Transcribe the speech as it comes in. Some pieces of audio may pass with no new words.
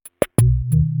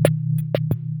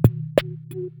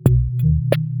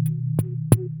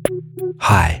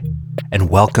Hi, and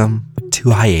welcome to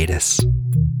Hiatus.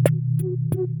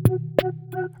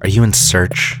 Are you in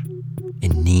search,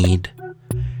 in need?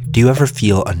 Do you ever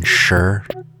feel unsure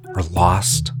or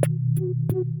lost?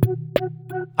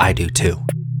 I do too.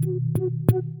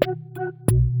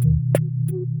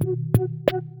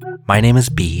 My name is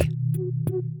B,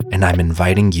 and I'm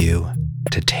inviting you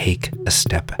to take a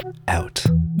step out.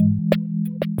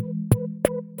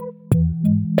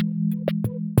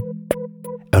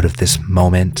 Out of this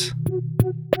moment,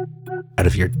 out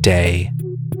of your day,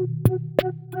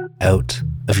 out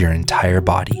of your entire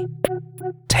body.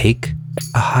 Take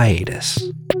a hiatus.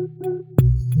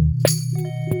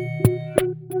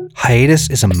 Hiatus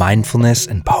is a mindfulness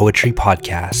and poetry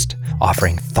podcast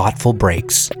offering thoughtful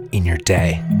breaks in your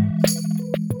day.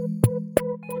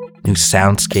 New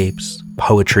soundscapes,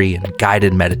 poetry, and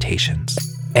guided meditations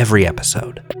every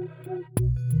episode.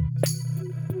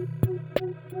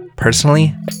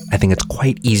 Personally, I think it's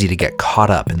quite easy to get caught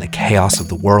up in the chaos of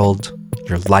the world,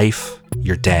 your life,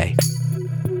 your day.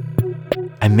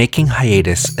 I'm making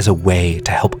hiatus as a way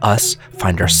to help us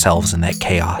find ourselves in that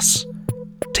chaos,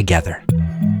 together.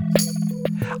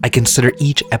 I consider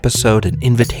each episode an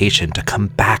invitation to come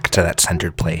back to that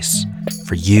centered place,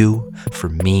 for you, for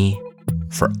me,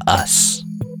 for us.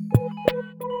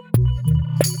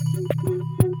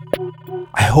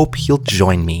 I hope you'll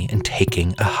join me in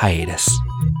taking a hiatus.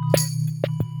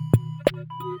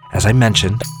 As I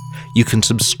mentioned, you can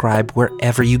subscribe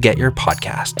wherever you get your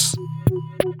podcasts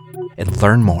and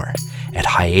learn more at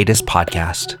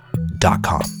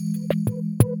hiatuspodcast.com.